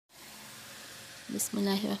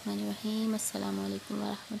बिस्मिल्लाहिर्रहमानिर्रहीम। अस्सलामु अलैकुम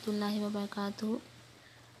वरहमतुल्लाहि वबरकातुहू।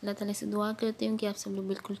 अल्लाह ताला से दुआ करती हूँ कि आप सब लोग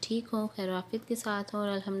बिल्कुल ठीक हों, खैर आफियत के साथ हों, और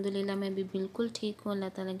अल्हम्दुलिल्लाह मैं भी बिल्कुल ठीक हूँ अल्लाह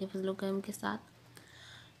ताला के फजल करम के साथ।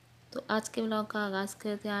 तो आज के व्लॉग का आगाज़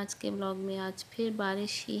करते हैं। आज के व्लॉग में आज फिर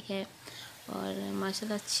बारिश ही है और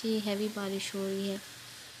माशाल्लाह अच्छी हैवी बारिश हो रही है।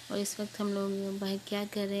 और इस वक्त हम लोग भाई क्या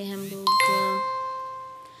कर रहे हैं, हम लोग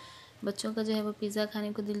बच्चों का जो है वो पिज़्ज़ा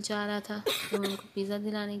खाने को दिल चाह रहा था, तो हम उनको पिज़्ज़ा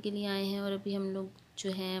दिलाने के लिए आए हैं। और अभी हम लोग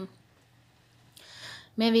जो है,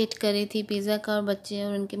 मैं वेट कर रही थी पिज़्ज़ा का, और बच्चे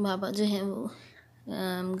और उनके बाबा जो हैं वो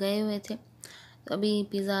गए हुए थे। तो अभी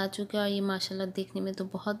पिज़्ज़ा आ चुका है और ये माशाल्लाह देखने में तो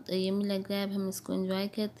बहुत यम्मी लग रहा है। अब हम इसको एंजॉय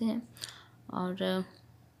करते हैं। और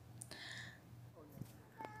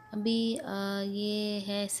अभी ये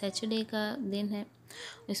है सैटरडे का दिन है,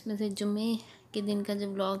 इसमें से जुम्मे के दिन का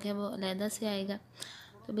जो व्लॉग है वो अलहदा से आएगा।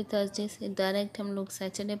 तो अभी थर्सडे से डायरेक्ट हम लोग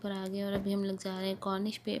सैटरडे पर आ गए और अभी हम लोग जा रहे हैं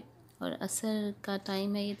कॉर्निश पे। और असर का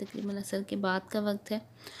टाइम है, ये तकरीबन असर के बाद का वक्त है।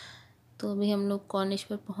 तो अभी हम लोग कॉर्निश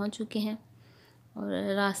पर पहुंच चुके हैं और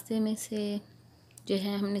रास्ते में से जो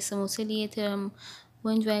है हमने समोसे लिए थे और हम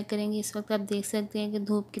वो एंजॉय करेंगे। इस वक्त आप देख सकते हैं कि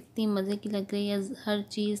धूप कितनी मज़े की लग रही है, हर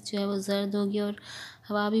चीज़ जो है वो जर्द होगी और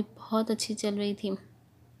हवा भी बहुत अच्छी चल रही थी।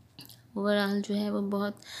 ओवरऑल जो है वो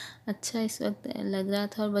बहुत अच्छा इस वक्त लग रहा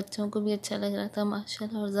था और बच्चों को भी अच्छा लग रहा था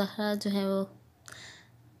माशाल्लाह। और ज़हरा जो है वो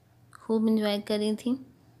खूब इंजॉय कर रही थी।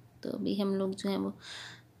 तो अभी हम लोग जो है वो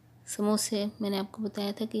समोसे, मैंने आपको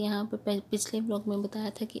बताया था कि यहाँ पर पिछले ब्लॉग में बताया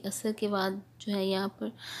था कि असर के बाद जो है यहाँ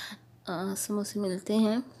पर समोसे मिलते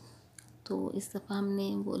हैं। तो इस दफ़ा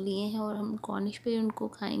हमने वो लिए हैं और हम कॉर्निश पे उनको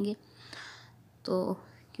खाएंगे। तो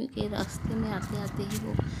क्योंकि रास्ते में आते आते ही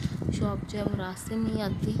वो शॉप जो है वो रास्ते में ही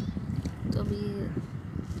आती, तो अभी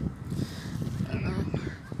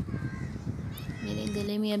मेरे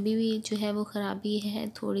गले में अभी भी जो है वो ख़राबी है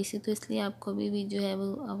थोड़ी सी, तो इसलिए आपको अभी भी जो है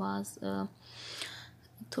वो आवाज़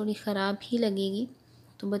थोड़ी ख़राब ही लगेगी।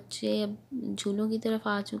 तो बच्चे अब झूलों की तरफ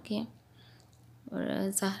आ चुके हैं और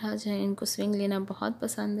ज़हरा जो है इनको स्विंग लेना बहुत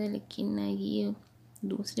पसंद है, लेकिन ये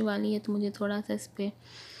दूसरी वाली है तो मुझे थोड़ा सा इस पर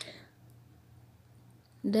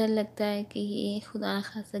डर लगता है कि ये खुदा न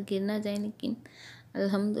खासा गिर ना जाए। लेकिन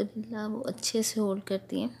अल्हम्दुलिल्लाह वो अच्छे से होल्ड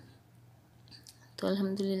करती हैं, तो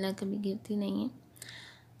अल्हम्दुलिल्लाह कभी गिरती नहीं है।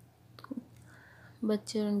 तो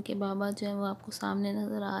बच्चे और उनके बाबा जो है वो आपको सामने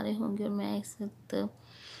नज़र आ रहे होंगे और मैं इस वक्त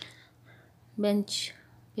बेंच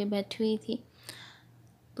पे बैठी हुई थी।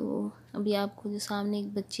 तो अभी आपको जो सामने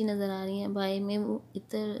एक बच्ची नज़र आ रही है बाई में, वो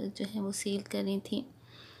इतर जो है वो सेल कर रही थी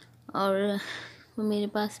और वो मेरे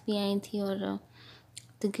पास भी आई थी और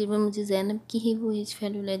तकरीबन मुझे ज़ैनब की ही वो एज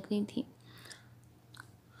फैलू लग रही थी।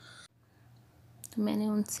 तो मैंने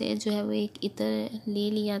उनसे जो है वो एक इतर ले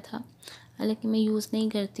लिया था, हालांकि मैं यूज़ नहीं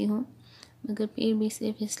करती हूँ, मगर फिर भी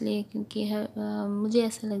सिर्फ इसलिए क्योंकि मुझे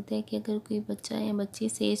ऐसा लगता है कि अगर कोई बच्चा या बच्ची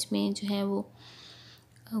इस एज में जो है वो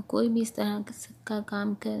कोई भी इस तरह का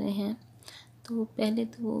काम कर रहे हैं, तो पहले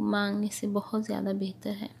तो वो मांगने से बहुत ज़्यादा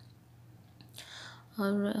बेहतर है।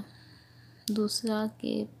 और दूसरा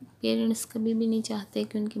कि पेरेंट्स कभी भी नहीं चाहते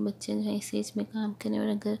कि उनके बच्चे जो है इस एज में काम करें, और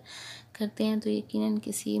अगर करते हैं तो यकीनन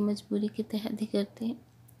किसी मजबूरी के तहत ही करते हैं।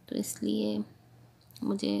 तो इसलिए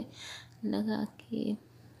मुझे लगा कि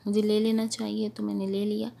मुझे ले लेना चाहिए, तो मैंने ले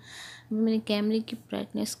लिया। अभी मैंने कैमरे की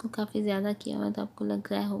ब्राइटनेस को काफ़ी ज़्यादा किया हुआ, तो आपको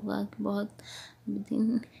लग रहा होगा कि बहुत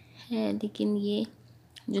दिन है, लेकिन ये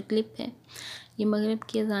जो क्लिप है ये मगरिब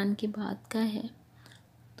की अज़ान के बाद का है।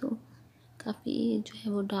 तो काफ़ी जो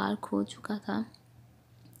है वो डार्क हो चुका था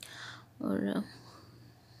और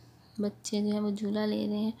बच्चे जो है वो झूला ले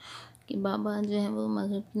रहे हैं कि बाबा जो है वो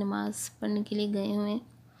मगरिब की नमाज़ पढ़ने के लिए गए हुए हैं,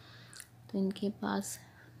 तो इनके पास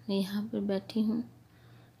मैं यहाँ पर बैठी हूँ।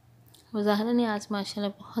 और ज़हरा ने आज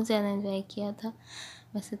माशाल्लाह बहुत ज़्यादा एंजॉय किया था।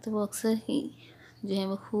 वैसे तो वो अक्सर ही जो है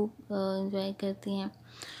वो खूब एंजॉय करती हैं,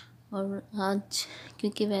 और आज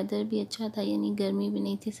क्योंकि वेदर भी अच्छा था, यानी गर्मी भी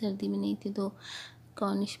नहीं थी सर्दी भी नहीं थी, तो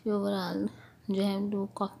कॉर्निश पे ओवरऑल जो है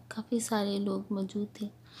लोग काफ़ी सारे लोग मौजूद थे।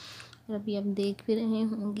 और अभी आप देख भी रहे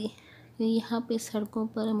होंगे कि यहाँ पे सड़कों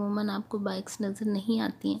पर अमूमन आपको बाइक्स नज़र नहीं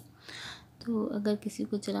आती हैं, तो अगर किसी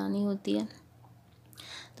को चलानी होती है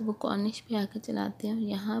तो वो कॉर्निश पे आकर चलाते हैं और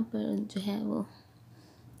यहाँ पर जो है वो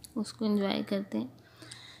उसको एंजॉय करते हैं,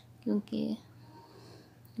 क्योंकि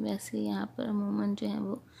वैसे यहाँ पर अमूमन जो है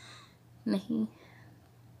वो नहीं,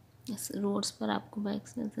 इस रोड्स पर आपको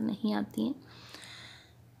बाइक्स नज़र नहीं आती हैं।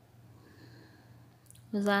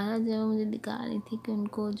 ज़ाहरा जो है मुझे दिखा रही थी कि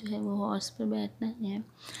उनको जो है वो हॉर्स पर बैठना है,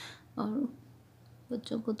 और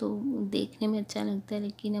बच्चों को तो देखने में अच्छा लगता है,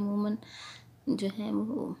 लेकिन अमूमन जो है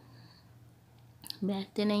वो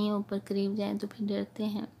बैठते नहीं हैं, ऊपर करीब जाएं तो फिर डरते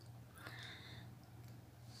हैं।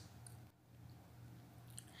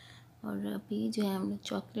 और अभी जो है हम लोग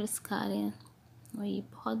चॉकलेट्स खा रहे हैं और ये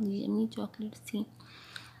बहुत यम्मी चॉकलेट्स थी।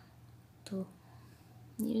 तो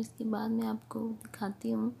ये उसके बाद मैं आपको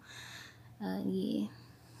दिखाती हूँ। ये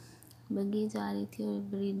बग्गी जा रही थी और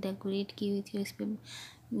बड़ी डेकोरेट की हुई थी और इस पर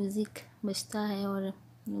म्यूज़िक बजता है और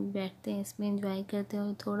लोग बैठते हैं इसमें, एंजॉय करते हैं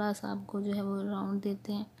और थोड़ा सा आपको जो है वो राउंड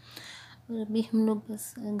देते हैं। और अभी हम लोग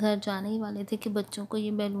बस घर जाने ही वाले थे कि बच्चों को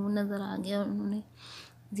ये बैलून नज़र आ गया और उन्होंने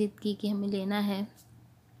ज़िद की कि हमें लेना है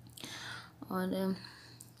और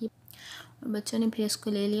ये बच्चों ने फिर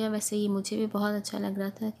इसको ले लिया। वैसे ये मुझे भी बहुत अच्छा लग रहा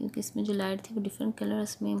था क्योंकि इसमें जो लाइट थी वो डिफरेंट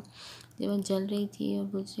कलर्स में जो जल रही थी और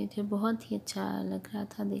बुझ रही थी, बहुत ही अच्छा लग रहा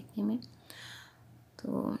था देखने में।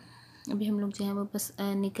 तो अभी हम लोग जो है वो बस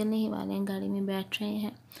निकलने ही वाले हैं, गाड़ी में बैठ रहे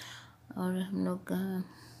हैं और हम लोग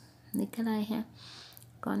निकल आए हैं।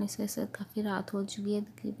 कौन से काफ़ी रात हो चुकी है,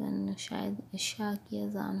 तकरीबन शायद इशा की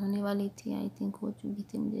अज़ान होने वाली थी, आई थिंक हो चुकी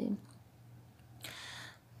थी,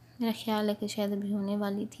 मेरा ख़्याल है कि शायद अभी होने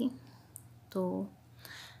वाली थी। तो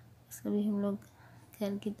सभी हम लोग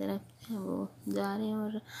घर की तरफ जो है वो जा रहे हैं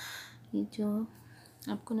और ये जो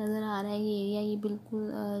आपको नज़र आ रहा है ये एरिया, ये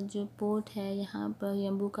बिल्कुल जो पोर्ट है यहाँ पर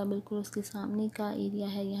यम्बू का बिल्कुल उसके सामने का एरिया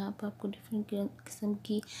है। यहाँ पर आपको डिफरेंट किस्म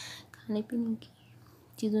की खाने पीने की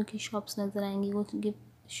चीज़ों की शॉप्स नज़र आएंगी, वो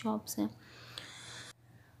गिफ्ट शॉप्स हैं।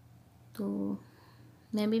 तो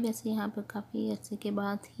मैं भी वैसे यहाँ पर काफ़ी अर्से के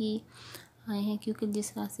बाद ही आए हैं क्योंकि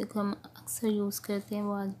जिस रास्ते को हम अक्सर यूज़ करते हैं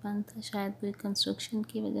वो आज बंद था, शायद कोई कंस्ट्रक्शन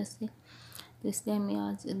की वजह से, तो इसलिए हमें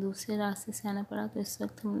आज दूसरे रास्ते से आना पड़ा। तो इस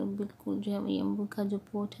वक्त हम लोग बिल्कुल जो है वो यम्बू का जो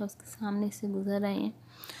पोर्ट है उसके सामने से गुज़र रहे हैं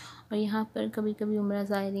और यहाँ पर कभी कभी उम्रा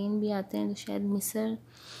ज़ायरीन भी आते हैं जो शायद मिस्र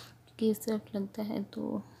की इस तरफ लगता है,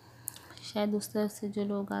 तो शायद उस तरफ से जो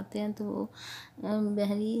लोग आते हैं तो वो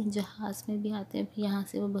बहरी जहाज़ में भी आते हैं, फिर यहाँ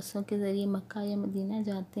से वो बसों के ज़रिए मक्का या मदीना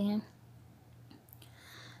जाते हैं।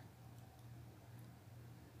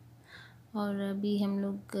 और अभी हम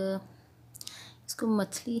लोग इसको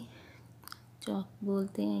मछली चौक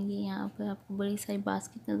बोलते हैं। ये यहाँ पर आपको बड़ी सारी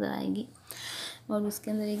बास्केट नज़र आएगी और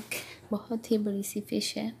उसके अंदर एक बहुत ही बड़ी सी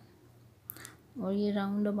फ़िश है और ये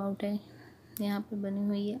राउंड अबाउट है यहाँ पर बनी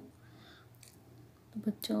हुई है। तो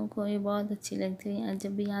बच्चों को ये बहुत अच्छी लगती है। यहाँ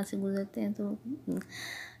जब भी यहाँ से गुज़रते हैं तो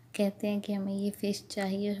कहते हैं कि हमें ये फ़िश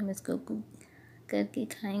चाहिए और हम इसको कुक करके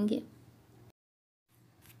खाएंगे।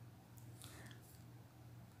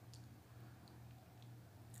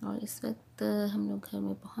 और इस वक्त हम लोग घर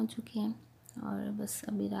में पहुँच चुके हैं और बस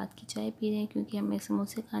अभी रात की चाय पी रहे हैं क्योंकि हमें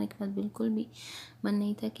समोसे खाने के बाद बिल्कुल भी मन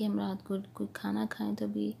नहीं था कि हम रात को कोई खाना खाएं। तो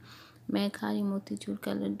अभी मैं खा रही मोतीचूर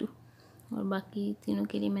का लड्डू और बाकी तीनों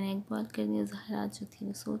के लिए मैंने एग बॉयल कर दिया। ज़हरा जो थी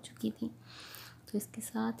वो सो चुकी थी। तो इसके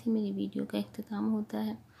साथ ही मेरी वीडियो का इख्तिताम होता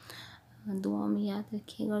है। दुआ में याद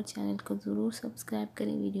रखिएगा और चैनल को ज़रूर सब्सक्राइब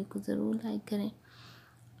करें, वीडियो को ज़रूर लाइक करें।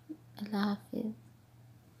 अल्लाह हाफ़िज़।